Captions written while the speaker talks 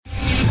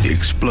The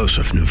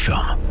explosive new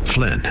film,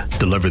 Flynn,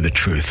 deliver the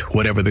truth,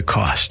 whatever the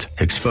cost,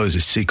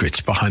 exposes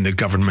secrets behind the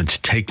government's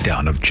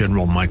takedown of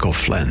General Michael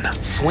Flynn.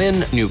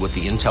 Flynn knew what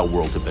the intel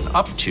world had been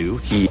up to.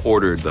 He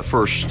ordered the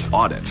first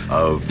audit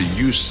of the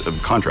use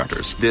of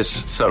contractors.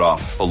 This set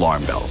off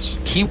alarm bells.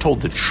 He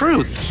told the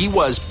truth. He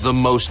was the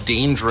most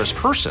dangerous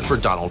person for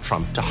Donald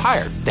Trump to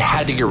hire. They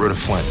had to get rid of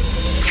Flynn.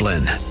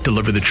 Flynn,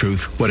 deliver the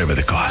truth, whatever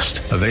the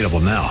cost. Available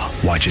now.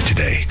 Watch it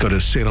today. Go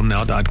to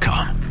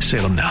salemnow.com.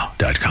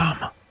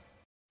 salemnow.com.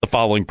 The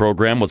following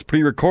program was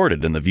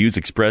pre-recorded, and the views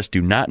expressed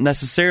do not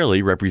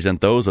necessarily represent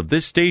those of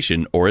this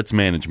station or its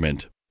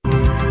management. We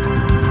don't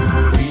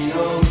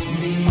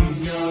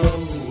need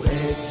no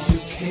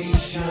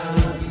education.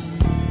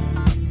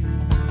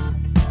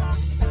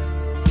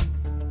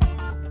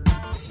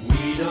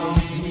 We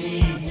don't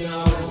need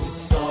no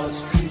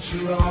thought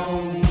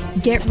control.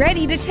 Get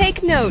ready to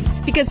take notes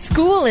because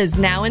school is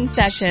now in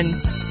session.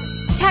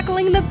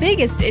 Tackling the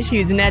biggest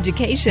issues in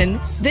education,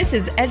 this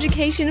is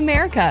Education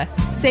America.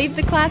 Save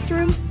the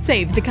classroom,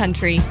 save the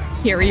country.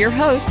 Here are your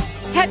hosts,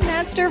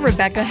 Headmaster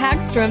Rebecca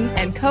Hagstrom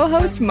and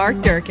co-host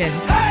Mark Durkin.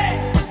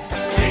 Hey,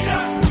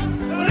 teacher,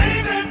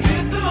 leave them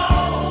kids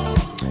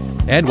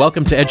alone. And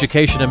welcome to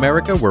Education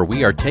America, where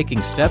we are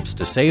taking steps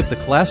to save the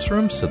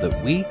classroom so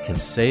that we can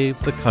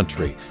save the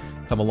country.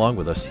 Come along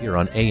with us here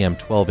on AM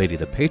 1280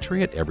 The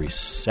Patriot every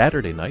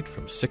Saturday night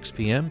from 6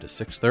 p.m. to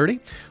 6:30,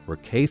 where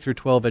K through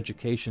 12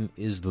 education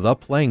is the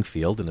playing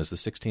field. And as the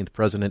 16th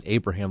President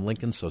Abraham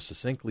Lincoln so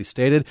succinctly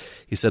stated,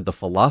 he said, "The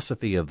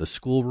philosophy of the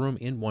schoolroom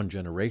in one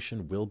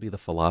generation will be the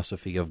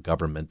philosophy of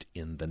government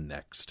in the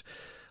next."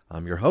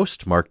 I'm your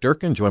host, Mark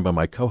Durkin, joined by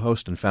my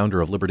co-host and founder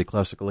of Liberty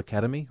Classical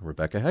Academy,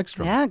 Rebecca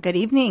Hagstrom. Yeah, good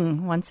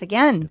evening once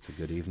again. It's a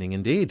good evening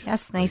indeed.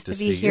 Yes, nice to be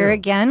see here you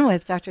again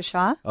with Dr.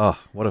 Shaw. Oh,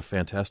 what a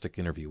fantastic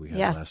interview we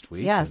had last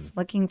week. Yes, And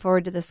looking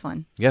forward to this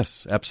one.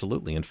 yes,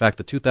 absolutely. In fact,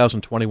 the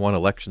 2021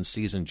 election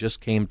season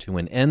just came to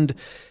an end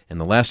in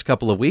the last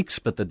couple of weeks,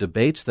 but the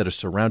debates that are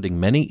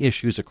surrounding many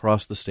issues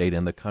across the state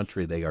and the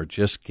country, they are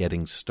just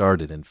getting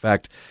started. In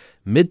fact,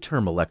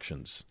 midterm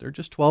elections, they're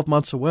just 12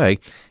 months away,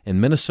 and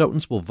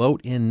Minnesotans will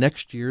vote in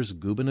next year's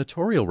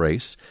gubernatorial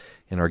race.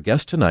 And our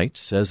guest tonight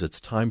says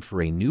it's time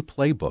for a new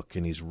playbook,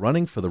 and he's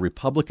running for the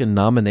Republican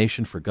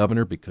nomination for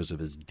governor because of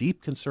his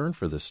deep concern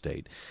for the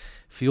state,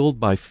 fueled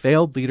by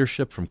failed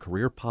leadership from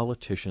career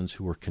politicians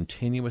who are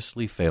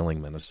continuously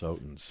failing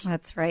Minnesotans.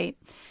 That's right.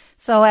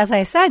 So as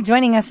I said,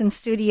 joining us in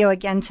studio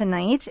again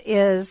tonight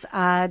is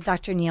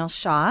Dr. Neil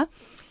Shaw.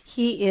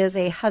 He is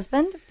a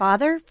husband,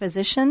 father,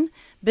 physician,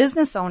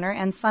 business owner,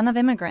 and son of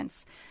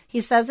immigrants.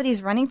 He says that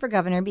he's running for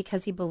governor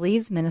because he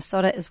believes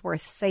Minnesota is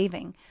worth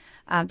saving.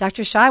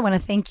 Dr. Shaw, I want to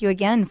thank you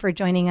again for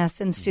joining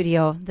us in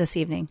studio this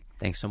evening.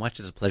 Thanks so much.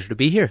 It's a pleasure to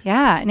be here.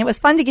 Yeah, and it was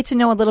fun to get to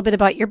know a little bit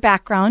about your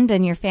background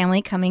and your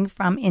family coming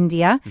from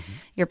India. Mm-hmm.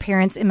 Your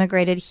parents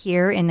immigrated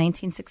here in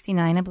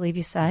 1969, I believe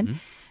you said. Mm-hmm.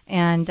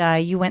 And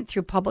you went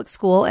through public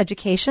school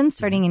education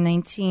starting in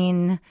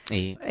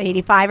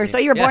 1985 or so.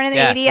 You were born in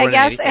the 80, I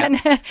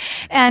guess.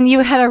 And you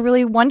had a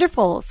really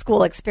wonderful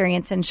school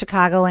experience in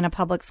Chicago in a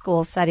public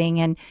school setting.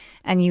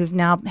 And you've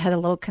now had a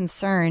little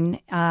concern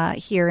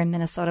here in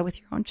Minnesota with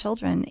your own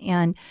children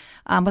and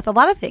with a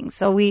lot of things.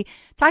 So we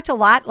talked a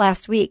lot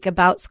last week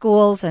about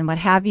schools and what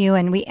have you.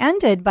 And we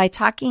ended by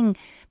talking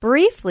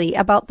briefly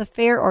about the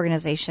FAIR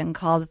organization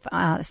called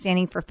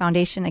standing for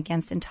Foundation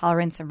Against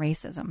Intolerance and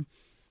Racism.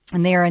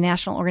 And they are a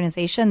national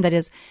organization that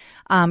is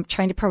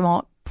trying to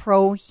promote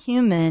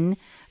pro-human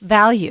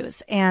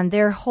values. And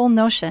their whole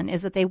notion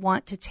is that they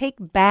want to take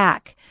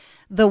back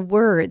the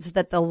words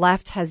that the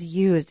left has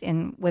used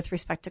with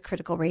respect to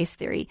critical race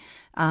theory.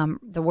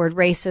 The word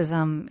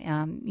racism,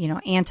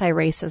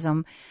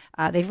 anti-racism.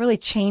 They've really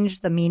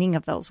changed the meaning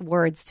of those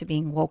words to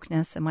being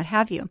wokeness and what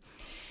have you.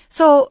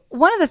 So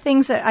one of the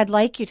things that I'd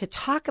like you to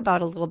talk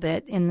about a little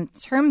bit in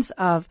terms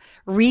of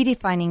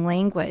redefining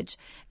language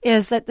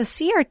is that the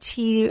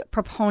CRT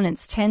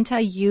proponents tend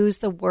to use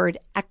the word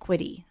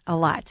equity a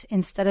lot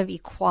instead of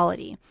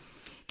equality.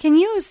 Can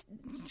you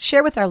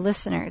share with our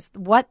listeners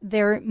what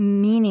their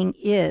meaning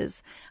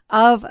is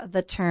of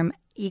the term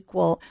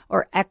equal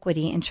or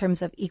equity in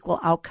terms of equal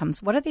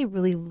outcomes? What are they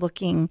really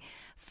looking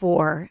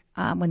for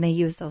when they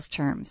use those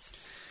terms?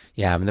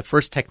 Yeah, I mean, the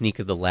first technique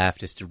of the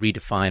left is to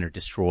redefine or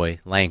destroy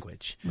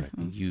language. Right.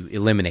 You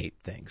eliminate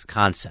things,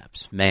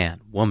 concepts,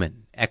 man,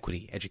 woman,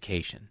 equity,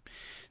 education.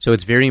 So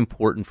it's very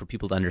important for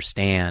people to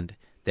understand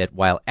that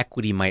while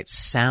equity might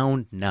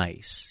sound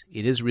nice,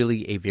 it is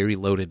really a very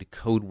loaded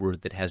code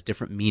word that has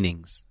different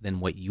meanings than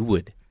what you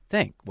would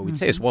think. What we'd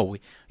say is, well, we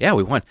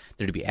want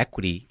there to be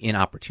equity in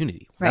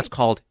opportunity. Well, that's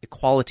called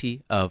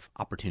equality of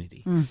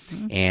opportunity.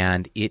 Mm-hmm.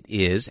 And it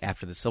is,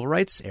 after the Civil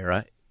Rights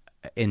era,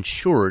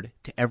 ensured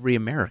to every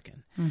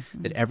American,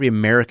 that every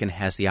American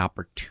has the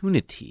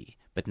opportunity,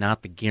 but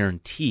not the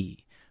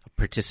guarantee of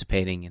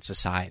participating in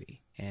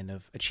society and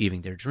of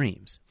achieving their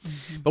dreams.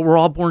 Mm-hmm. But we're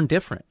all born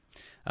different.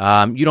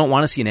 You don't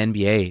want to see an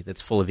NBA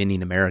that's full of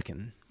Indian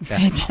American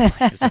basketball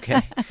players,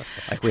 okay?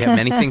 Like, we have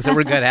many things that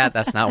we're good at.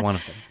 That's not one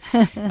of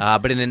them.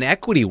 But in an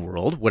equity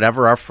world,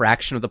 whatever our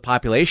fraction of the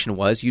population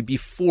was, you'd be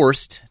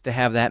forced to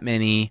have that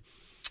many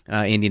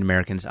Indian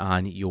Americans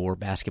on your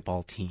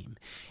basketball team.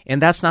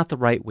 And that's not the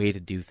right way to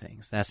do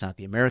things. That's not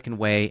the American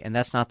way, and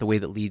that's not the way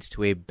that leads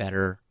to a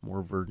better,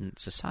 more verdant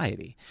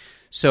society.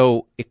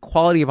 So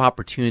equality of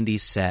opportunity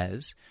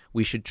says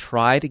we should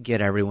try to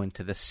get everyone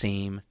to the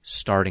same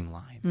starting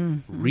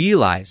line,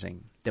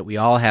 realizing that we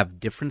all have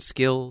different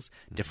skills,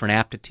 different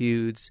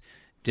aptitudes,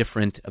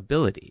 different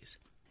abilities.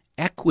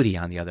 Equity,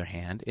 on the other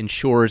hand,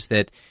 ensures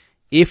that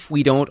if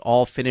we don't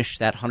all finish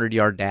that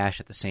 100-yard dash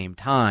at the same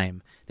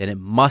time, then it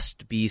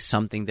must be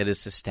something that is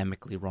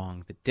systemically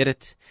wrong that did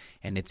it,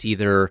 and it's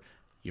either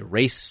your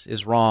race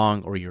is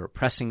wrong or you're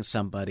oppressing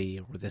somebody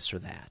or this or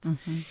that.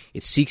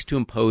 It seeks to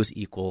impose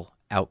equal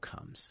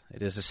outcomes.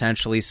 It is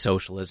essentially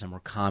socialism or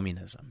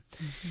communism.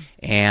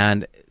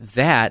 And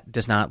that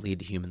does not lead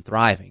to human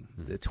thriving.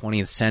 The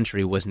 20th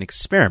century was an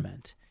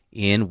experiment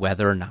in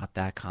whether or not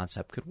that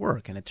concept could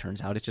work, and it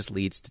turns out it just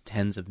leads to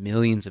tens of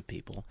millions of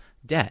people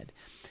dead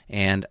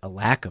and a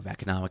lack of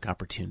economic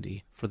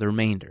opportunity for the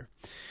remainder.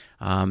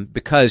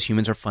 Because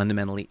humans are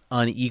fundamentally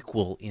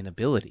unequal in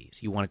abilities.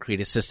 You want to create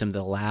a system that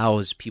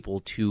allows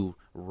people to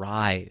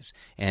rise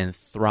and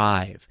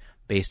thrive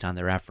based on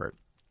their effort.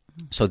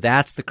 So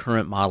that's the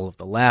current model of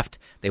the left.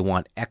 They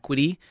want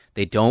equity.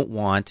 They don't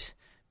want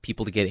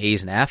people to get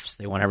A's and F's.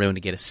 They want everyone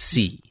to get a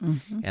C.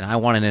 And I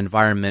want an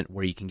environment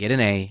where you can get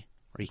an A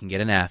or you can get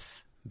an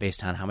F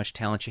based on how much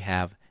talent you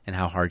have and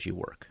how hard you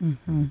work.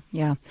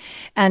 Yeah.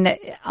 And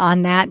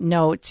on that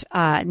note,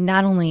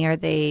 not only are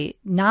they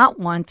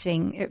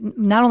wanting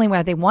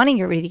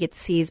everybody to get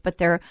C's, but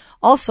they're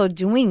also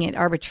doing it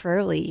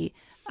arbitrarily,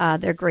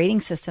 their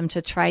grading system,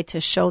 to try to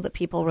show that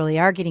people really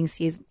are getting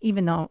C's,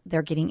 even though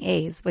they're getting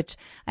A's, which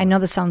I know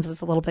this sounds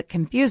a little bit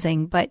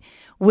confusing, but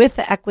with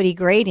the equity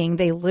grading,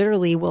 they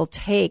literally will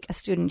take a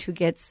student who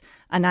gets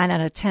a 9 out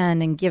of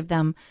 10 and give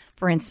them,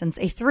 for instance,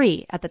 a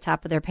 3 at the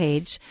top of their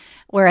page,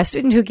 where a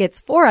student who gets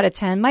 4 out of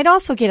 10 might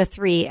also get a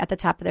 3 at the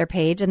top of their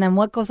page. And then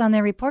what goes on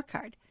their report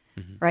card,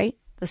 right?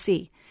 The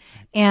C.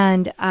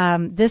 And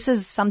this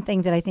is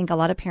something that I think a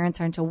lot of parents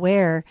aren't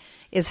aware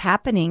is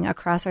happening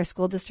across our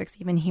school districts,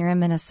 even here in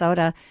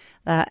Minnesota.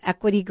 The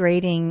equity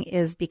grading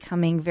is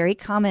becoming very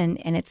common,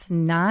 and it's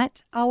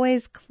not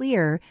always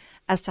clear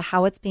as to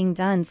how it's being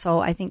done. So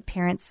I think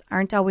parents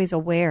aren't always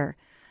aware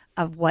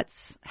of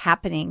what's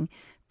happening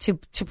to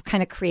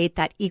kind of create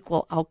that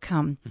equal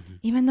outcome,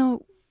 even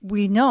though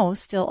we know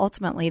still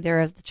ultimately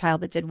there is the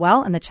child that did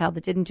well and the child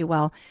that didn't do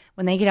well.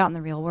 When they get out in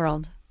the real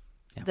world,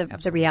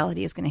 the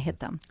reality is going to hit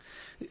them.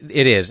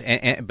 It is,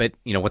 but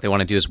what they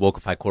want to do is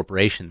wokeify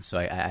corporations. So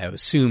I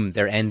assume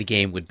their end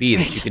game would be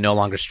that you can no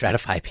longer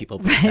stratify people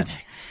based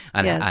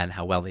on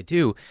how well they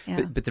do.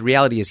 Yeah. But the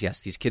reality is, yes,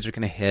 these kids are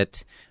going to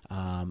hit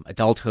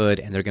adulthood,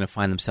 and they're going to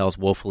find themselves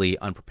woefully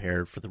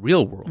unprepared for the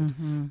real world,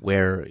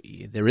 where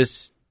there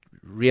is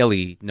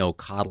really no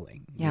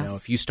coddling. Yes.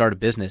 If you start a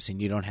business and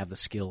you don't have the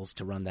skills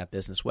to run that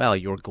business well,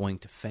 you're going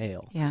to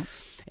fail. Yeah.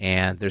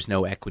 And there's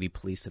no equity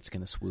police that's going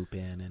to swoop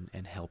in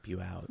and help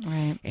you out.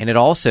 Right. And it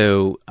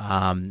also,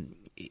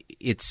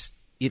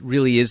 it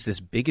really is this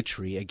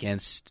bigotry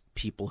against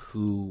people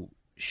who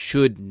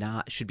should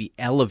be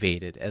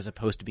elevated, as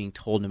opposed to being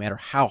told no matter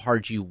how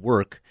hard you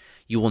work,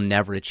 you will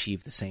never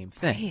achieve the same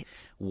thing. Right.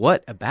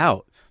 What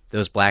about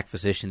those black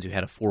physicians who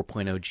had a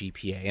 4.0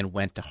 GPA and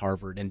went to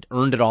Harvard and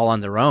earned it all on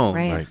their own?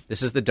 Right.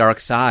 This is the dark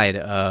side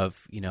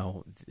of,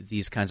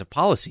 these kinds of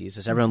policies,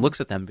 as everyone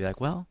looks at them and be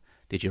like, well,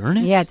 did you earn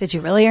it? Yeah, did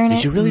you really earn it?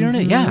 Did you really earn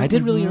it? Yeah, I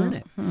did really earn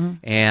it.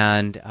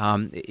 And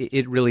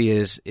it really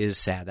is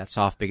sad, that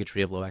soft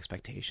bigotry of low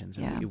expectations.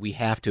 And we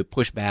have to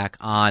push back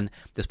on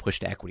this push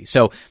to equity.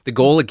 So the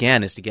goal,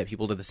 again, is to get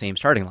people to the same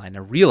starting line.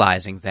 Now,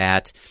 realizing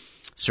that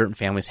certain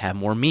families have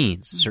more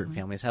means, certain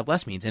families have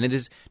less means, and it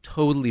is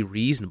totally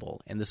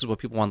reasonable. And this is what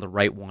people on the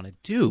right want to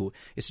do,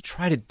 is to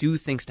try to do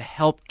things to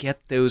help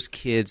get those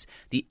kids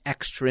the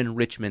extra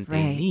enrichment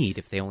they need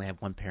if they only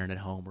have one parent at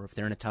home, or if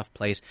they're in a tough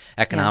place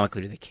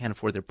economically or they can't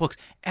afford their books.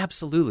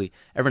 Absolutely.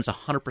 Everyone's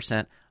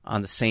 100%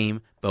 on the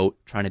same boat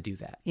trying to do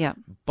that. Yeah.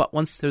 But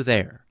once they're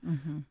there,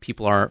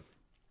 people are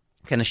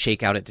going to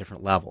shake out at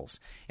different levels.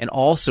 And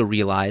also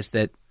realize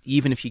that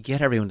even if you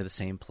get everyone to the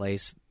same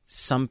place,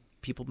 some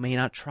people may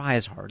not try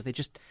as hard. They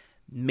just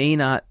may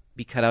not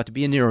be cut out to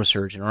be a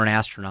neurosurgeon or an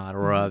astronaut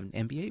or an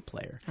NBA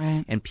player.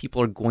 Right. And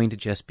people are going to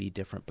just be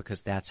different,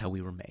 because that's how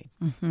we were made,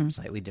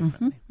 slightly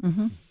differently.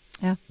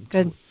 Yeah,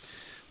 good.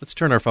 Let's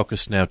turn our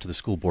focus now to the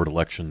school board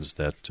elections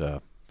that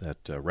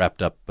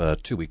wrapped up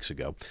 2 weeks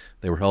ago.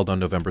 They were held on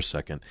November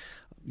 2nd.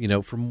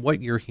 From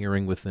what you're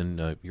hearing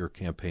within your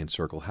campaign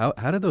circle, how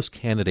did those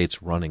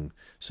candidates running,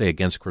 say,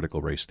 against critical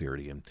race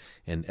theory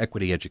and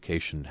equity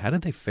education, how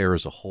did they fare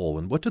as a whole?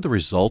 And what do the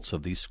results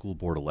of these school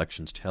board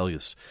elections tell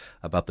us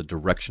about the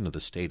direction of the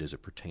state as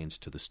it pertains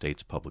to the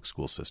state's public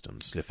school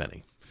systems, if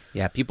any?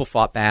 Yeah, people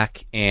fought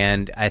back,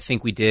 and I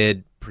think we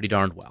did pretty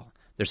darn well.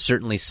 There's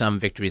certainly some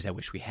victories I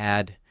wish we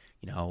had.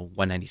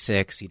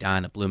 196,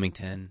 Edina,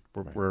 Bloomington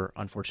were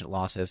unfortunate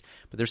losses.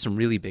 But there's some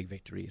really big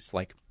victories,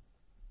 like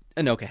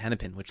Anoka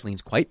Hennepin, which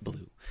leans quite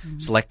blue,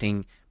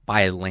 selecting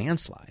by a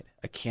landslide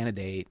a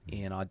candidate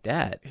in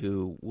Audette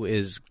who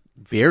is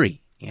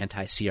very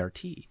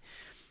anti-CRT.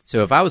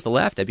 So if I was the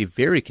left, I'd be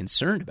very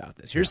concerned about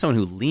this. Here's someone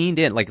who leaned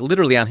in, like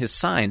literally on his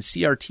sign,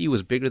 CRT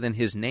was bigger than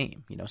his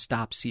name,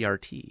 stop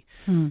CRT.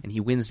 And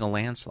he wins in a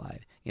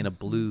landslide in a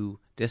blue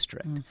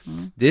district.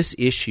 This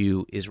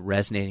issue is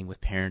resonating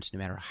with parents no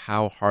matter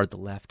how hard the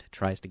left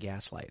tries to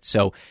gaslight.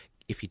 So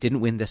if you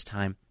didn't win this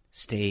time,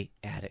 stay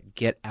at it.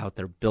 Get out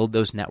there, build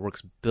those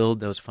networks, build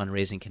those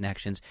fundraising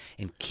connections,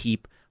 and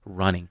keep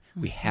running.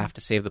 We have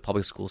to save the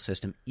public school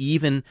system.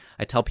 Even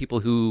I tell people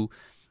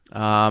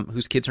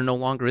whose kids are no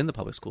longer in the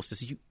public school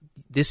system,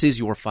 this is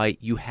your fight.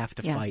 You have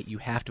to fight. You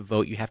have to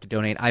vote. You have to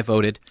donate. I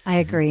voted. I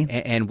agree.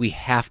 And we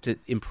have to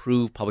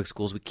improve public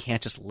schools. We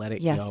can't just let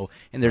it go.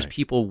 And there's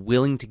people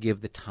willing to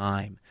give the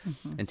time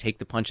and take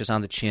the punches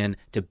on the chin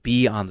to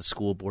be on the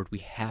school board. We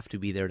have to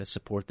be there to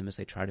support them as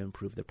they try to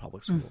improve their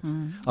public schools.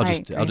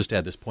 I'll just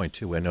add this point,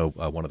 too. I know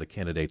one of the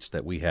candidates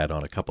that we had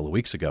on a couple of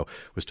weeks ago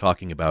was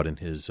talking about in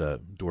his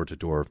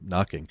door-to-door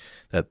knocking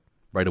that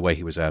right away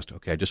he was asked,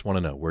 okay, I just want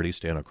to know, where do you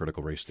stand on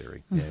critical race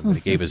theory? And when he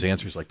gave his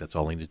answers, like, that's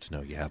all he needed to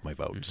know. You have my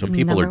vote. So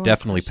people are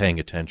definitely paying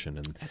attention.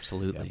 And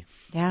Absolutely.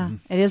 Yeah,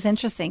 it is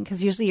interesting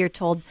because usually you're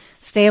told,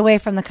 stay away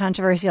from the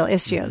controversial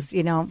issues,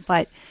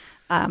 but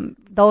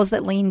those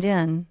that leaned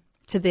in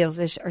to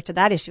those or to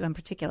that issue in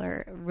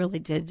particular really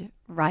did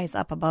rise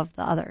up above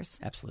the others.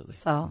 Absolutely.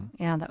 So,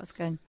 yeah, that was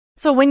good.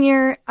 So when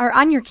you're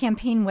on your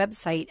campaign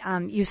website,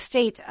 you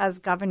state as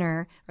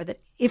governor, or that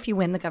if you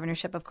win the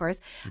governorship, of course,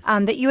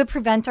 that you would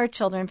prevent our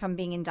children from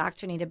being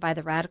indoctrinated by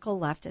the radical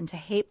left into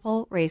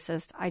hateful,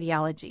 racist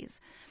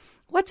ideologies.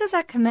 What does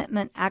that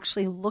commitment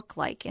actually look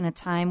like in a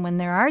time when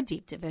there are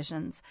deep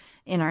divisions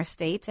in our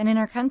state and in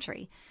our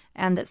country,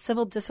 and that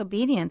civil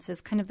disobedience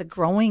is kind of the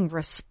growing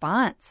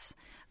response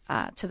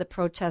to the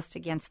protest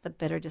against the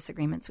bitter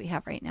disagreements we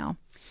have right now?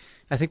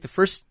 I think the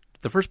first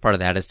part of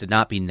that is to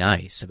not be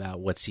nice about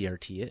what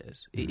CRT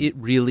is. It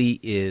really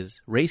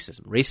is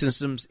racism.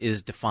 Racism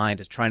is defined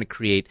as trying to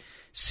create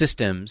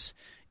systems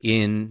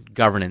in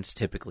governance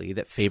typically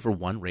that favor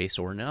one race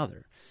or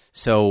another.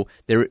 So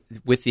there,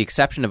 with the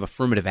exception of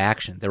affirmative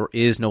action, there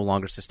is no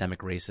longer systemic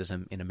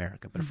racism in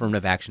America, but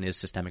affirmative action is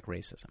systemic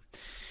racism.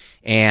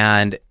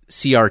 And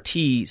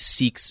CRT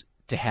seeks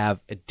to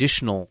have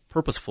additional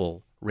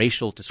purposeful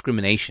racial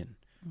discrimination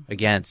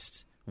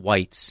against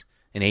whites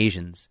and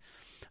Asians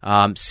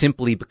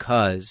simply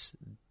because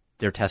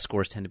their test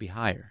scores tend to be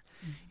higher.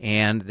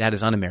 And that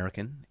is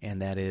un-American,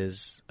 and that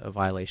is a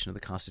violation of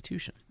the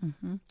Constitution.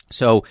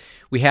 So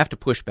we have to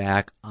push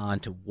back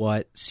onto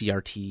what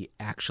CRT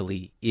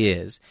actually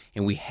is,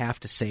 and we have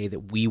to say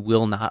that we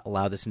will not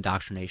allow this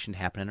indoctrination to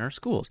happen in our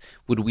schools.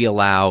 Would we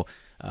allow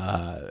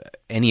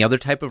any other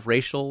type of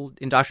racial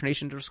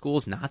indoctrination to our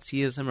schools,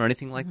 Nazism or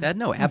anything like that?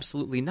 No,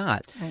 absolutely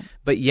not. Right.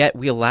 But yet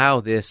we allow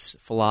this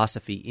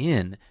philosophy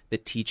in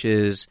that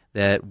teaches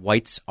that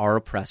whites are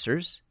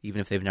oppressors,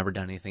 even if they've never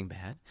done anything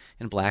bad,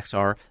 and blacks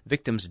are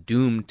victims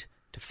doomed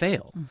to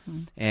fail.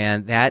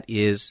 And that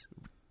is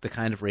the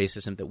kind of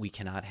racism that we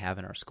cannot have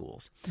in our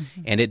schools.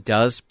 And it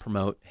does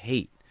promote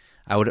hate.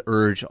 I would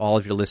urge all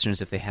of your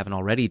listeners, if they haven't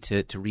already,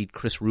 to read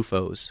Chris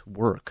Rufo's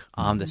work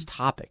on this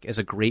topic as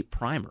a great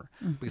primer,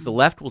 because the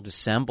left will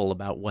dissemble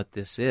about what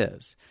this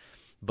is.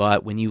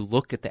 But when you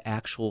look at the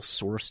actual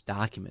source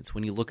documents,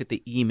 when you look at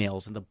the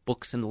emails and the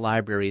books in the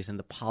libraries and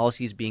the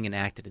policies being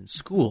enacted in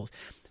schools,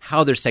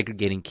 how they're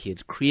segregating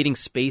kids, creating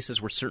spaces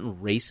where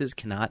certain races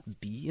cannot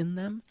be in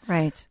them,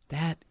 right?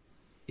 That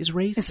is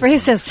racist. It's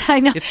racist. I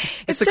know.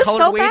 It's the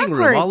colored waiting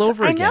room all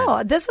over again. I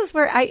know. This is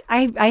where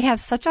I have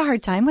such a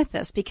hard time with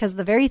this, because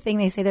the very thing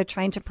they say they're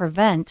trying to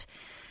prevent,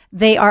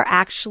 they are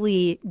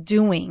actually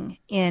doing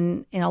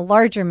in a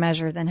larger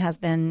measure than has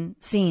been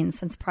seen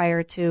since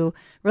prior to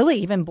really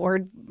even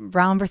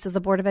Brown versus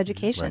the Board of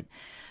Education. Right.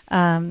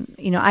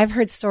 I've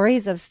heard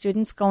stories of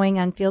students going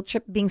on field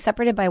trip, being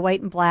separated by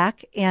white and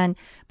black, and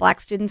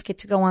black students get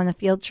to go on a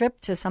field trip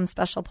to some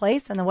special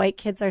place, and the white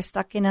kids are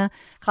stuck in a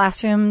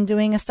classroom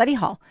doing a study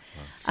hall.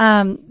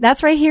 Wow.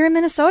 That's right here in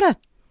Minnesota.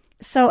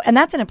 So, and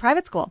that's in a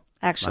private school,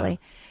 actually. Wow.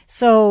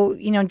 So,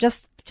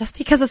 just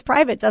because it's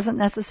private doesn't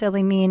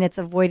necessarily mean it's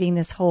avoiding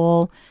this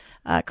whole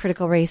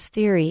critical race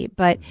theory.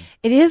 But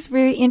it is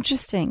very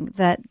interesting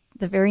that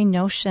the very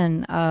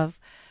notion of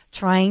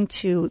trying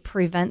to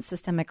prevent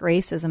systemic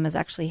racism is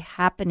actually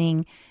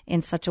happening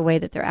in such a way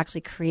that they're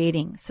actually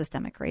creating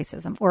systemic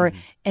racism or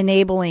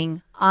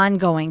enabling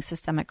ongoing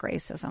systemic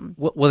racism.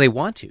 Well, they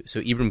want to.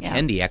 So Ibram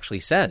Kendi actually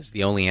says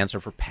the only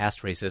answer for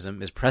past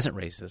racism is present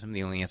racism.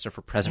 The only answer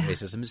for present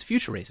racism is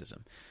future racism.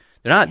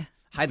 They're not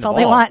hide That's the all ball.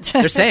 they want.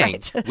 They're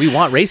saying, Right. we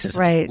want racism.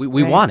 Right,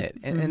 We right. want it.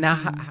 And now,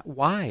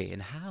 why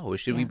and how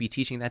should we be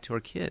teaching that to our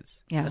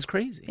kids? Yeah. That's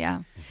crazy.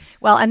 Yeah.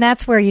 Well, and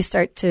that's where you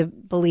start to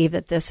believe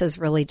that this is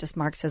really just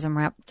Marxism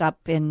wrapped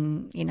up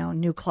in,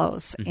 new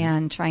clothes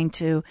and trying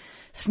to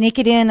sneak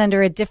it in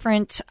under a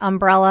different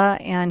umbrella,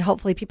 and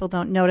hopefully people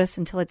don't notice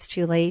until it's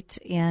too late.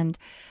 And,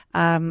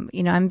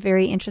 I'm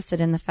very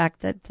interested in the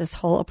fact that this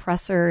whole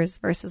oppressors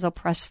versus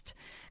oppressed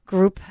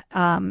group,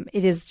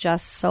 it is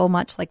just so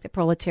much like the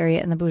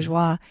proletariat and the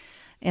bourgeois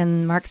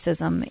in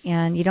Marxism.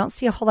 And you don't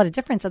see a whole lot of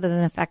difference other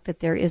than the fact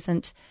that there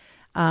isn't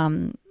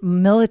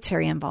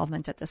military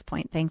involvement at this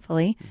point,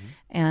 thankfully.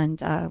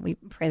 And we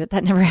pray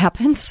that never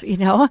happens,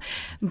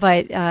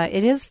 but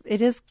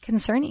it is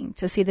concerning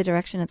to see the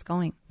direction it's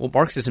going. Well,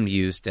 Marxism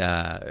used,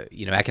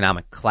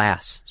 economic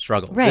class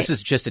struggle. Right. This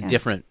is just a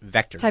different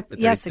vector that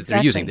they're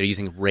exactly. using. They're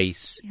using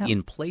race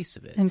in place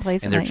of it. In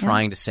place and of they're it,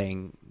 trying to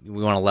saying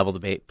we want to level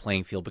the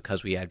playing field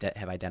because we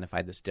have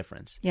identified this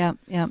difference. Yeah.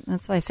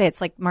 That's why I say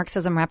it's like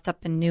Marxism wrapped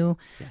up in new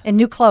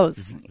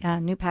clothes,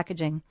 new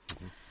packaging.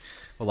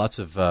 Well, lots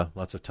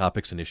of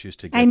topics and issues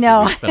to get I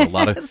know. to. We spent a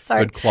lot of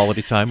Sorry. good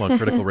quality time on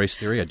critical race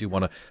theory. I do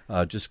want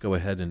to just go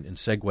ahead and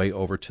segue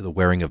over to the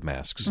wearing of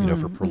masks.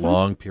 For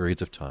prolonged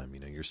periods of time.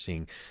 You're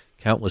seeing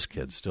countless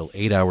kids still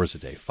 8 hours a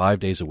day, 5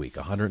 days a week,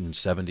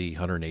 170,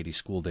 180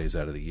 school days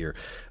out of the year.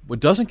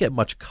 What doesn't get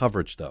much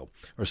coverage, though,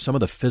 are some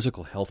of the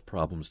physical health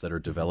problems that are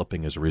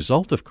developing as a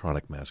result of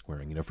chronic mask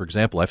wearing. For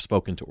example, I've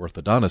spoken to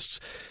orthodontists,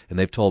 and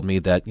they've told me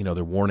that,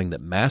 they're warning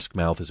that mask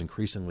mouth is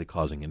increasingly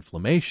causing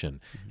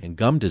inflammation and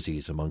gum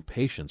disease among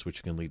patients,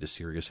 which can lead to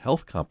serious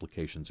health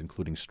complications,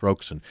 including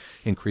strokes and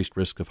increased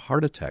risk of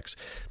heart attacks.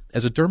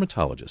 As a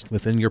dermatologist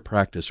within your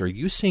practice, are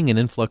you seeing an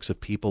influx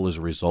of people as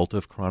a result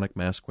of chronic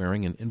mask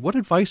wearing? And what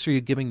advice are you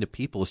giving to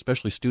people,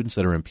 especially students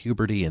that are in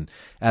puberty and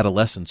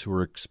adolescents who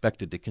are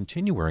expected to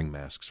continue wearing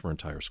masks for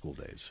entire school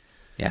days?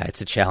 Yeah,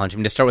 it's a challenge.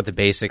 To start with the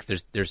basics,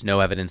 there's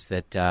no evidence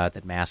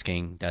that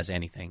masking does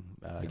anything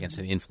against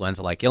an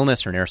influenza-like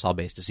illness or an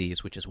aerosol-based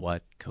disease, which is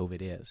what COVID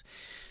is.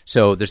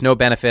 So there's no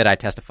benefit. I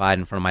testified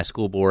in front of my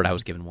school board. I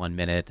was given 1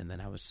 minute, and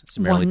then I was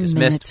summarily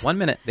dismissed. 1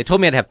 minute. They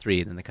told me I'd have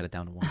 3, and then they cut it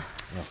down to 1.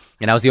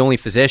 And I was the only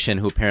physician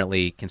who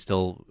apparently can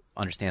still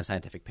understand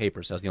scientific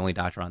papers. So I was the only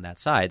doctor on that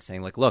side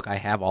saying, look, I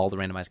have all the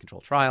randomized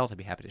controlled trials. I'd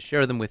be happy to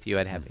share them with you.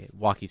 I'd have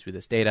walk you through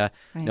this data.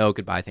 Right. No,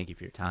 goodbye. Thank you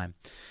for your time.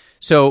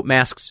 So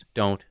masks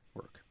don't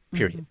work,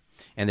 period.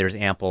 And there's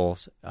ample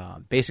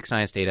basic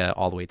science data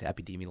all the way to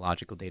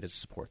epidemiological data to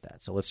support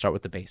that. So let's start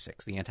with the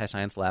basics. The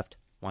anti-science left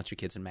wants your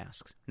kids in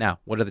masks. Now,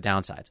 what are the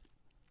downsides?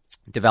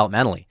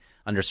 Developmentally,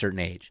 under a certain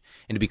age.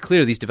 And to be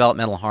clear, these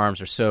developmental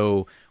harms are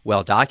so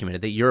well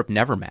documented that Europe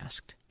never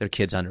masked their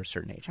kids under a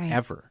certain age,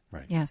 ever.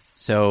 Right. Yes.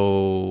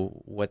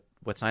 So what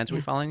science are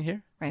we following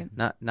here? Right.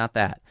 Not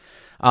that.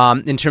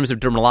 In terms of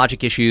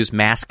dermatologic issues,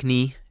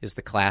 maskne is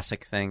the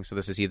classic thing. So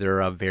this is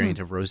either a variant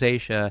of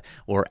rosacea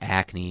or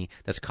acne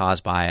that's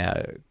caused by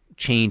a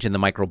change in the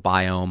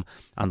microbiome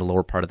on the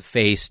lower part of the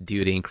face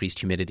due to increased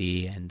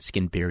humidity and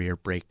skin barrier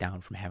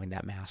breakdown from having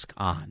that mask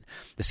on.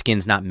 The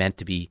skin's not meant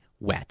to be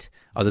wet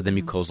other than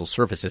mucosal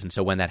surfaces. And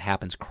so when that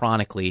happens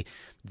chronically,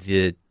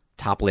 the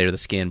top layer of the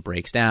skin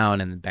breaks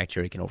down and the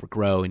bacteria can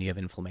overgrow and you have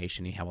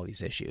inflammation and you have all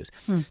these issues.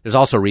 There's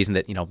also a reason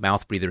that,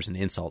 mouth breather is an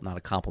insult, not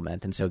a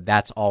compliment. And so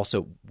that's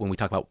also, when we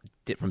talk about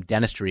from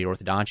dentistry or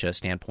orthodontia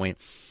standpoint,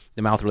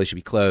 the mouth really should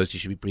be closed. You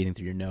should be breathing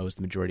through your nose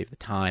the majority of the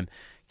time.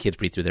 Kids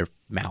breathe through their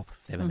mouth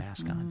if they have a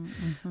mask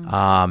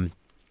on.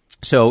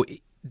 So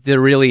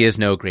there really is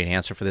no great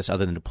answer for this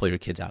other than to pull your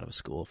kids out of a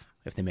school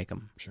if they make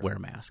them wear a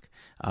mask,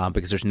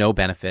 because there's no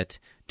benefit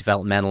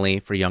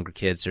developmentally for younger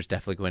kids. There's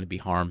definitely going to be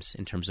harms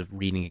in terms of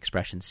reading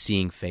expressions,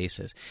 seeing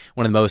faces.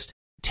 One of the most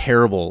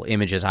terrible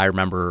images I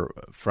remember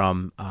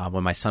from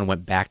when my son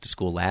went back to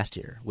school last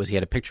year was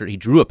he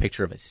drew a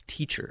picture of his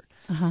teacher.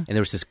 And there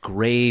was this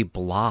gray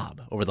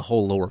blob over the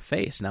whole lower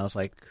face. And I was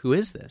like, who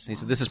is this? And he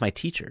said, this is my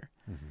teacher.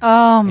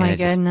 Oh, my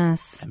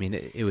goodness.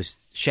 It was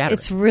shattering.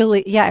 It's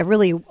really, it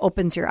really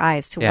opens your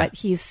eyes to what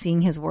he's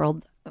seeing his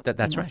world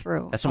that's right.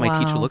 through. That's what my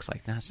teacher looks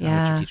like. That's not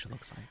what your teacher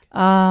looks like.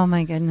 Oh,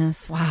 my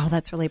goodness. Wow,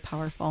 that's really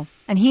powerful.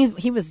 And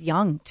he was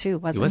young, too,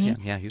 wasn't he? He was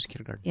young. Yeah, he was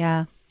kindergarten.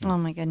 Yeah. Oh,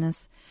 my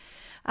goodness.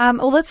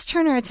 Well, let's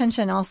turn our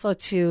attention also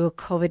to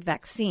COVID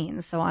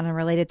vaccines. So on a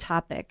related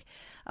topic,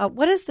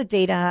 what are the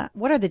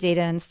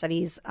data and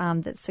studies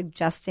that's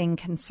suggesting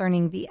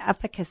concerning the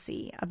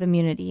efficacy of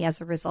immunity as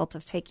a result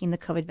of taking the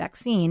COVID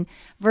vaccine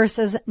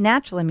versus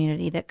natural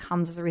immunity that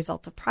comes as a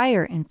result of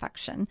prior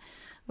infection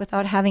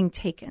without having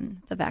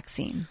taken the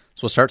vaccine?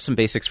 So we'll start some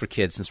basics for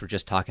kids since we're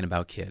just talking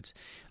about kids.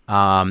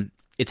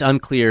 It's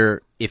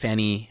unclear if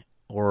any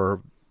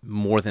or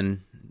more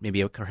than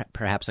maybe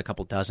perhaps a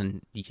couple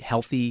dozen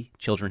healthy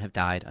children have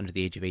died under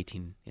the age of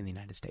 18 in the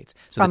United States.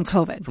 So From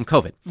COVID. From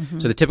COVID.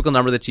 So the typical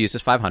number that's used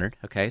is 500.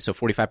 Okay, so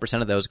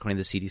 45% of those,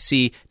 according to the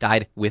CDC,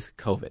 died with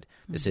COVID.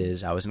 This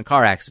is, I was in a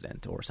car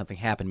accident or something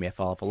happened to me, I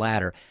fell off a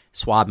ladder,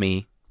 swab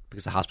me,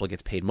 because the hospital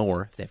gets paid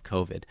more if they have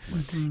COVID.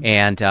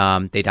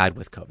 And they died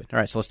with COVID. All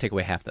right, so let's take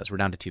away half those. We're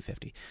down to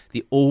 250.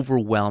 The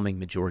overwhelming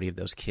majority of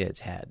those kids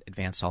had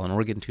advanced solid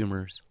organ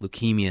tumors,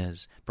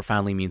 leukemias,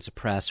 profoundly immune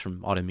suppressed from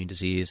autoimmune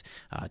disease,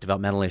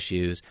 developmental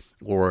issues,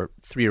 or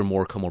 3 or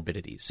more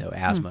comorbidities, so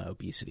asthma,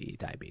 obesity,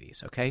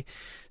 diabetes, okay?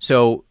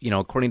 So,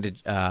 according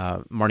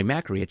to Marty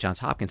Macri at Johns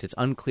Hopkins, it's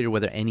unclear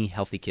whether any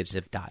healthy kids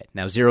have died.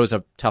 Now, 0 is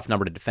a tough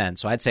number to defend,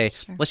 so I'd say,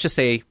 let's just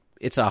say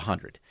it's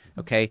 100,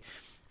 okay?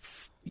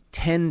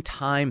 10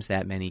 times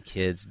that many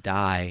kids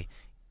die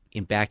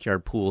in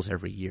backyard pools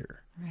every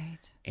year. Right.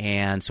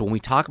 And so when we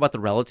talk about the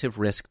relative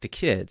risk to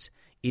kids,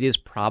 it is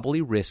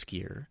probably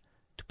riskier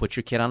to put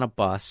your kid on a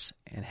bus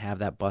and have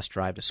that bus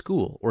drive to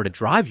school, or to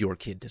drive your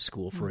kid to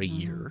school for a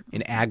year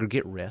in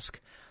aggregate risk,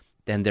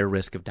 than their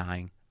risk of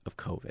dying of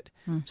COVID.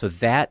 So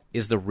that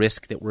is the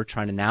risk that we're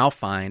trying to now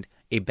find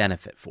a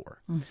benefit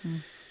for.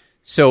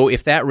 So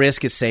if that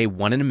risk is, say,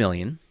 1 in a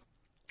million,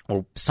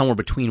 or somewhere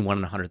between 1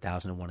 in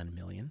 100,000 and 1 in a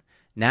million,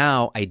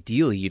 now,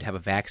 ideally, you'd have a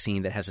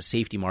vaccine that has a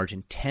safety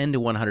margin 10 to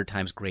 100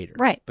 times greater.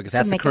 Right. Because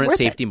that's the current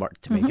safety margin,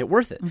 to make it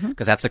worth it.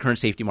 Because that's the current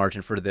safety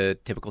margin for the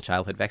typical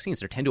childhood vaccines.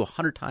 They're 10 to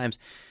 100 times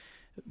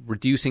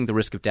reducing the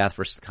risk of death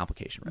versus the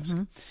complication risk.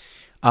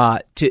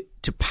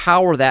 To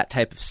power that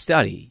type of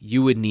study,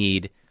 you would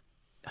need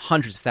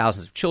hundreds of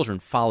thousands of children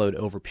followed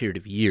over a period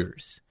of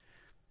years.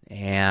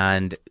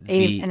 And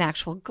an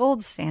actual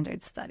gold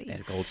standard study. A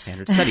gold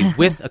standard study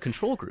with a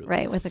control group.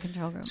 Right, with a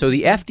control group. So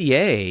the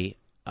FDA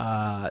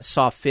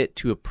saw fit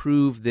to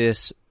approve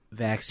this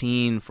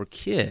vaccine for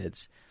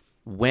kids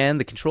when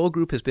the control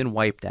group has been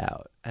wiped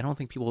out. I don't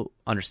think people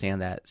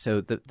understand that.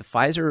 So the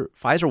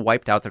Pfizer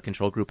wiped out their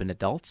control group in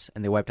adults,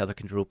 and they wiped out their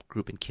control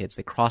group in kids.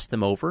 They crossed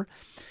them over,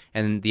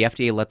 and the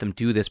FDA let them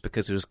do this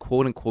because it was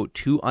quote unquote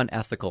too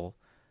unethical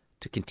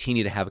to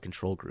continue to have a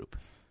control group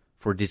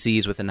for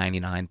disease with a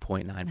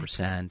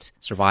 99.9%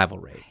 survival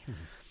rate.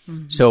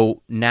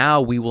 So now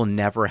we will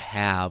never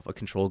have a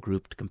control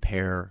group to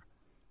compare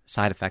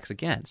side effects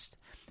against.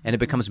 And it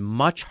becomes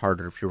much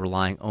harder if you're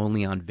relying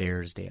only on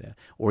VAERS data,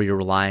 or you're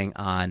relying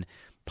on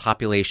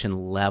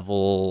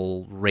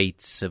population-level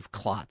rates of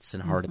clots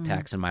and heart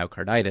attacks and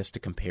myocarditis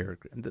to compare.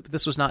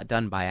 This was not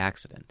done by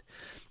accident.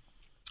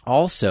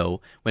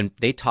 Also, when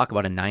they talk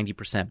about a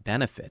 90%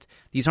 benefit,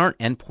 these aren't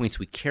endpoints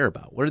we care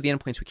about. What are the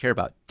endpoints we care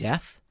about?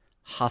 Death,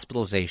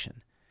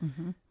 hospitalization.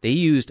 They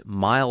used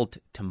mild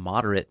to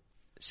moderate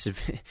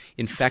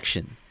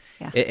infection.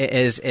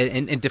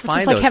 And define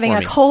Which is like those having for a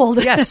me.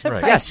 cold. Yes,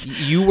 Right. yes.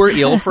 You were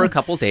ill for a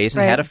couple days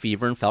and Right. had a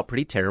fever and felt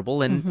pretty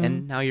terrible,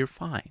 and now you're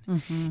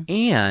fine.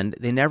 And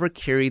they never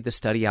carried the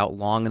study out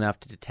long enough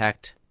to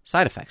detect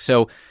side effects.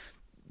 So,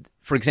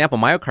 for example,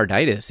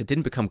 myocarditis, it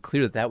didn't become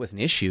clear that was an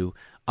issue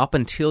up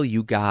until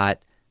you got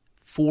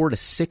 4 to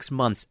 6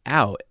 months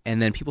out,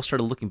 and then people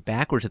started looking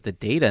backwards at the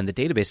data in the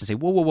database and say,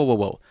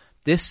 whoa.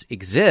 This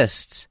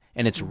exists,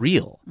 and it's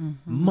real.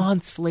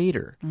 Months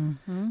later.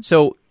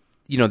 So,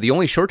 the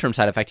only short-term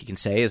side effect you can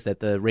say is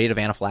that the rate of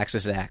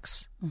anaphylaxis is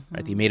X,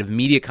 right? The rate of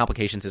immediate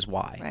complications is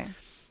Y. Right.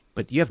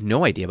 But you have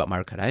no idea about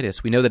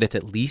myocarditis. We know that it's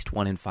at least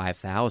 1 in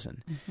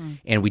 5,000.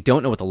 And we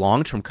don't know what the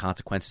long-term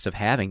consequences of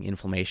having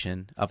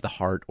inflammation of the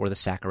heart or the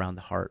sac around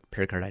the heart,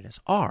 pericarditis,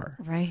 are.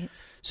 Right.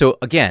 So,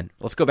 again,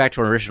 let's go back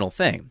to our original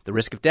thing. The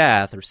risk of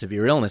death or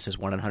severe illness is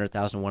 1 in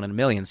 100,000, 1 in a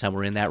million,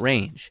 somewhere in that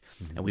range.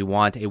 And we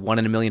want a 1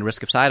 in a million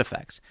risk of side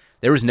effects.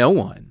 There is no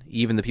one,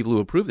 even the people who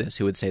approve this,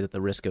 who would say that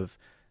the risk of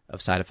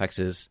side effects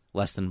is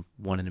less than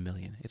 1 in a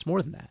million. It's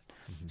more than that.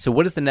 So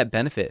what is the net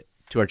benefit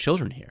to our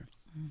children here?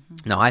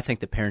 Now, I think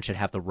that parents should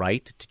have the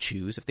right to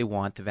choose if they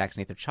want to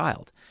vaccinate their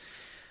child.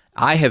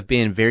 I have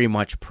been very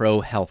much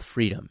pro-health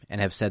freedom and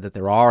have said that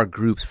there are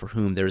groups for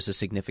whom there is a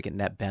significant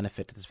net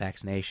benefit to this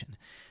vaccination.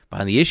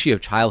 But on the issue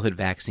of childhood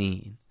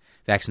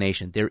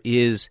vaccination, there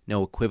is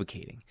no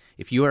equivocating.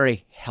 If you are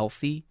a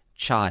healthy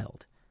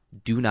child,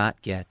 do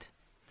not get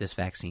this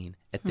vaccine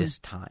at this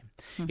time.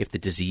 If the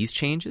disease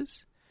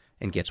changes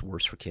and gets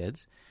worse for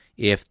kids,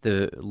 if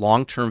the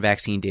long-term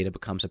vaccine data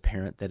becomes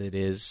apparent that it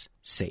is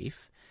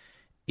safe,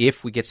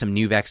 if we get some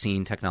new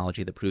vaccine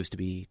technology that proves to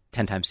be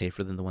 10 times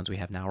safer than the ones we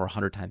have now or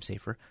 100 times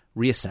safer,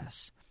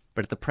 reassess.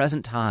 But at the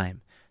present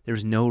time,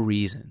 there's no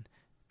reason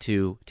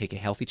to take a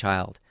healthy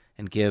child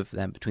and give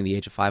them, between the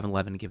age of 5 and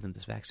 11, give them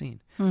this vaccine.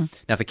 Now,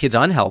 if the kid's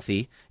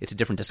unhealthy, it's a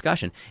different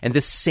discussion. And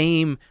this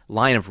same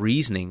line of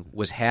reasoning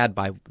was had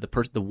by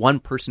the one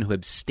person who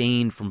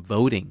abstained from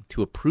voting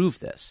to approve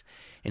this.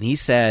 And he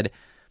said,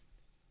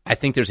 I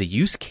think there's a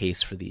use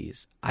case for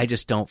these. I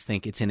just don't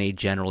think it's in a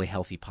generally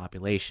healthy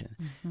population.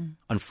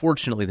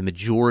 Unfortunately, the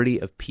majority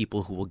of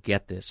people who will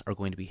get this are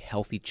going to be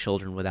healthy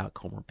children without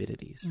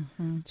comorbidities.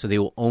 So they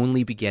will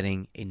only be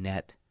getting a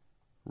net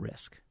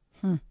risk.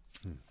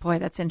 Boy,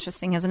 that's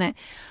interesting, isn't it?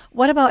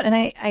 What about, and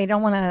I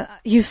don't want to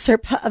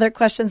usurp other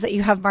questions that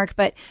you have, Mark,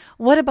 but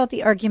what about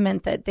the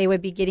argument that they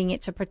would be getting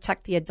it to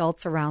protect the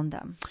adults around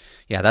them?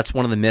 Yeah, that's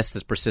one of the myths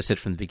that's persisted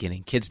from the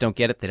beginning. Kids don't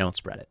get it, they don't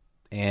spread it.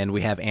 And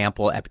we have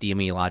ample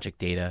epidemiologic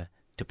data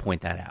to point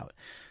that out.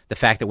 The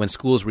fact that when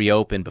schools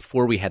reopened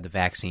before we had the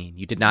vaccine,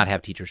 you did not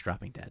have teachers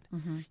dropping dead.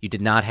 You did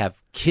not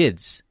have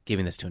kids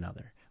giving this to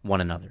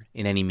one another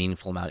in any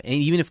meaningful amount. And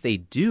even if they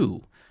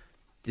do,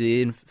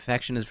 the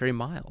infection is very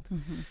mild.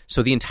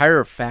 So the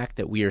entire fact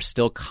that we are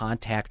still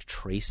contact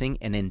tracing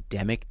an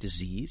endemic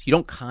disease, you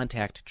don't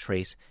contact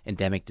trace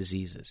endemic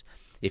diseases.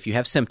 If you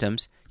have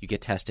symptoms, you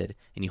get tested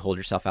and you hold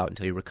yourself out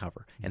until you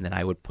recover. And then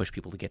I would push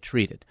people to get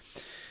treated.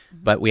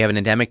 But we have an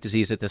endemic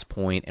disease at this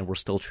point, and we're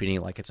still treating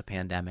it like it's a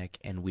pandemic,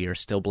 and we are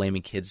still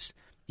blaming kids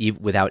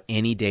without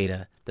any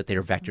data that they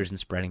are vectors in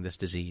spreading this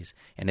disease.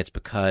 And it's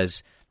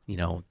because,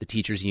 the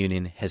teachers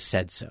union has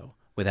said so,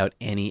 without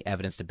any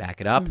evidence to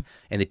back it up.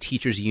 And the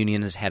teachers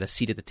union has had a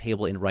seat at the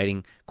table in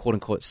writing, quote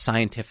unquote,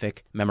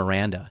 scientific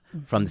memoranda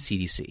from the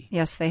CDC.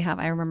 Yes, they have.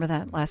 I remember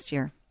that last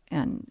year.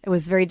 And it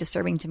was very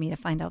disturbing to me to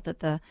find out that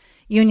the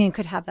union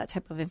could have that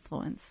type of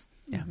influence.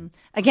 Yeah.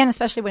 Again,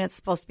 especially when it's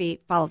supposed to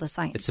be follow the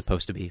science. It's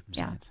supposed to be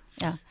science.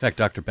 Yeah. In fact,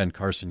 Dr. Ben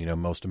Carson,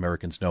 most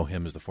Americans know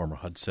him as the former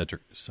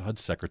HUD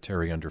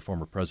secretary under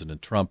former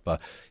President Trump.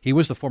 He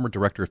was the former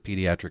director of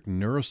pediatric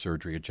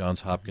neurosurgery at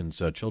Johns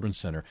Hopkins Children's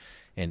Center,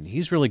 and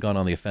he's really gone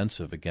on the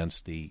offensive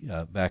against the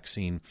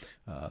vaccine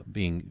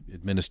being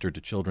administered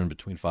to children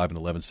between 5 and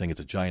 11, saying it's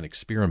a giant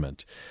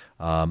experiment.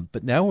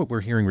 But now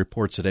we're hearing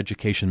reports that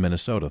Education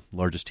Minnesota,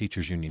 largest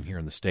teachers union here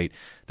in the state,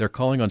 they're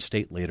calling on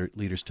state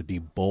leaders to be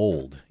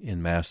bold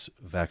in mass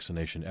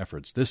vaccination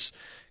efforts. This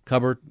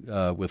covered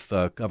with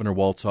Governor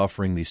Walz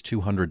offering these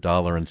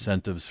 $200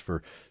 incentives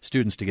for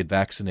students to get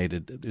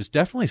vaccinated. There's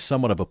definitely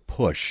somewhat of a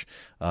push,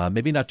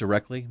 maybe not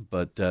directly,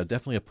 but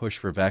definitely a push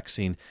for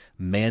vaccine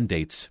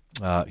mandates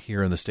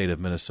here in the state of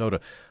Minnesota.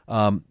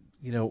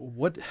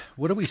 What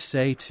do we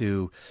say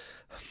to,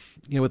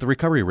 with the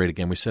recovery rate,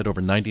 again, we said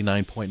over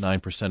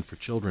 99.9% for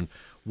children.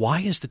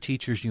 Why is the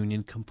teachers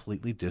union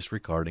completely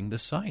disregarding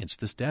this science,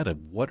 this data?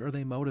 What are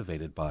they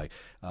motivated by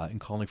in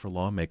calling for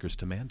lawmakers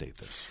to mandate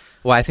this?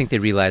 Well, I think they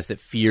realize that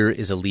fear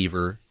is a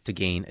lever to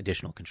gain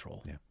additional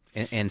control.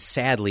 Yeah. And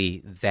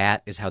sadly,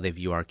 that is how they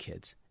view our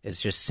kids.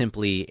 It's just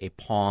simply a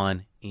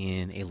pawn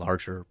in a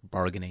larger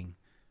bargaining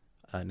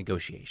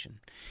negotiation.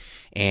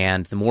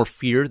 And the more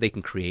fear they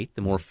can create,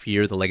 the more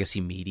fear the legacy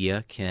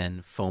media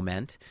can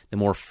foment, the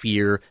more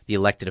fear the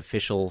elected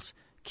officials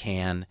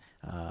can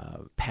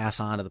pass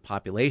on to the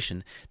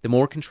population, the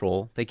more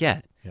control they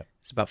get. Yep.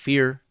 It's about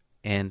fear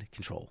and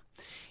control.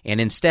 And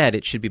instead,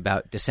 it should be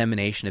about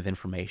dissemination of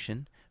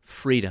information,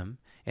 freedom,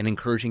 and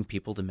encouraging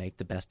people to make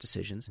the best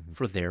decisions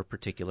for their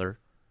particular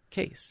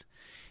case.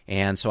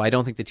 And so I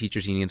don't think the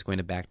teachers union is going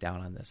to back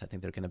down on this. I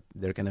think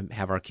they're going to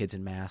have our kids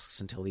in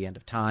masks until the end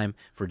of time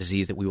for a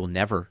disease that we will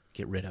never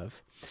get rid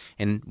of.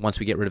 And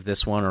once we get rid of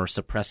this one or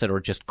suppress it or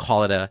just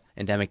call it a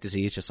endemic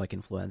disease, just like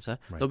influenza,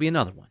 there'll be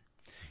another one.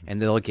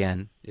 And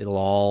it'll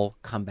all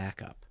come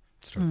back up.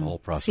 Start the whole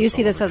process. So you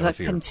see this as a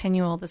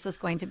continual, this is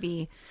going to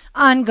be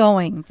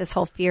ongoing, this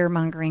whole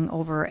fear-mongering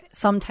over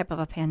some type of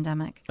a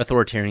pandemic.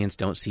 Authoritarians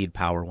don't cede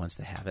power once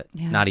they have it.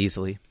 Yeah. Not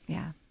easily.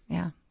 Yeah.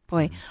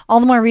 Boy,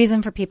 all the more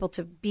reason for people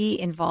to be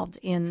involved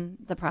in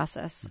the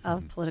process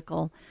of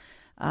political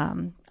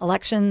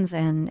elections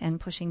and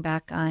pushing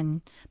back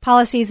on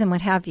policies and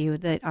what have you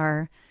that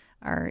are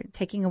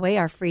taking away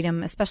our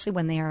freedom, especially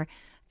when they are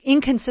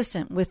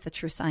inconsistent with the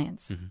true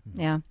science.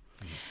 Yeah.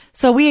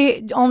 So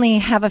we only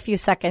have a few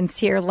seconds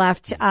here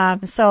left.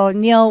 So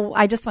Neil,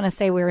 I just want to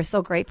say we were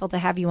so grateful to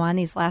have you on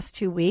these last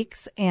 2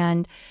 weeks.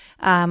 And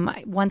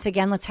once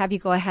again, let's have you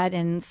go ahead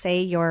and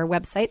say your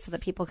website so that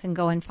people can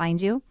go and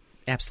find you.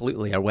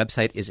 Absolutely. Our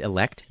website is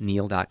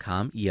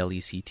electneil.com,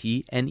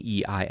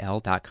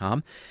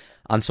 ELECTNEIL.com.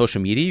 On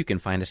social media, you can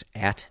find us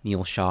at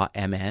Neil Shaw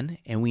MN,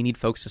 and we need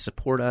folks to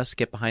support us,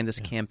 get behind this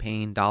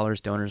campaign,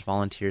 dollars, donors,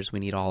 volunteers. We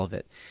need all of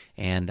it.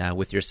 And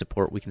with your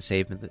support, we can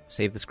save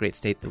this great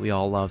state that we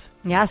all love.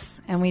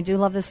 Yes, and we do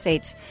love the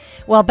state.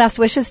 Well, best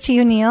wishes to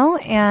you, Neil,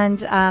 and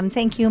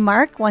thank you,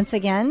 Mark, once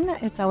again.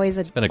 It's always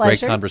a pleasure. It's been a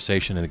great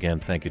conversation, and again,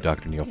 thank you,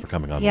 Dr. Neil, for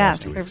coming on the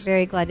last 2 weeks. Yes, we're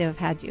very glad to have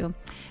had you.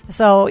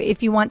 So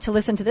if you want to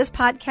listen to this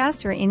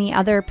podcast or any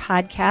other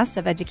podcast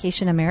of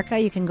Education America,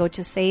 you can go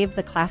to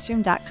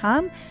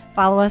SaveTheClassroom.com.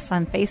 Follow us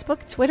on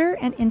Facebook, Twitter,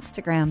 and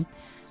Instagram.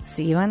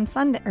 See you on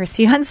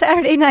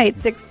Saturday night,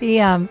 6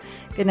 p.m.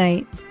 Good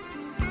night.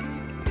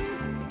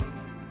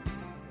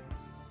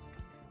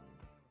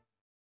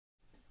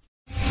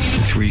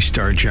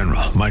 Three-star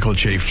General Michael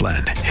J.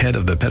 Flynn, head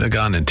of the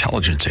Pentagon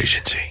Intelligence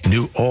Agency,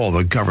 knew all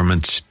the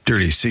government's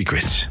dirty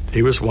secrets.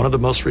 He was one of the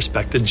most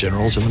respected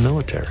generals in the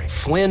military.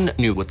 Flynn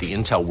knew what the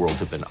intel world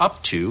had been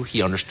up to.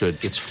 He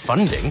understood its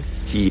funding.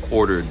 He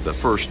ordered the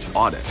first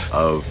audit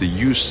of the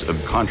use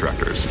of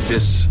contractors.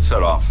 This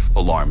set off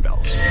alarm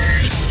bells.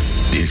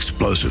 The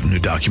explosive new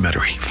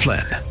documentary,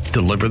 Flynn,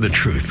 Deliver the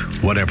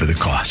Truth, Whatever the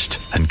Cost,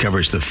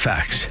 uncovers the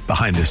facts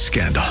behind this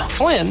scandal.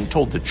 Flynn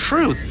told the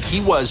truth.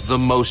 He was the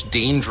most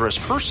dangerous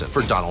person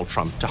for Donald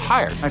Trump to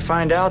hire. I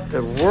find out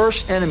the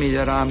worst enemy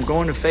that I'm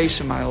going to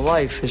face in my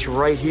life is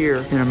right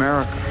here in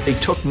America. They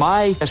took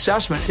my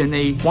assessment and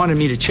they wanted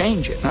me to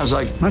change it. And I was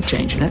like, I'm not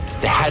changing it.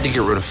 They had to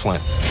get rid of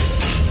Flynn.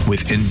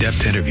 with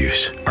in-depth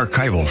interviews,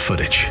 archival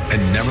footage,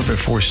 and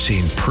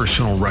never-before-seen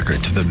personal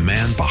records of the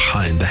man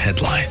behind the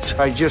headlines.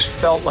 I just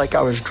felt like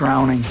I was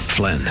drowning.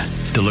 Flynn,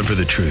 deliver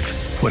the truth,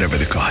 whatever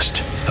the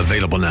cost.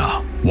 Available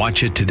now.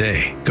 Watch it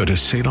today. Go to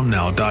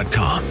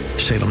salemnow.com.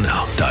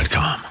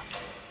 salemnow.com.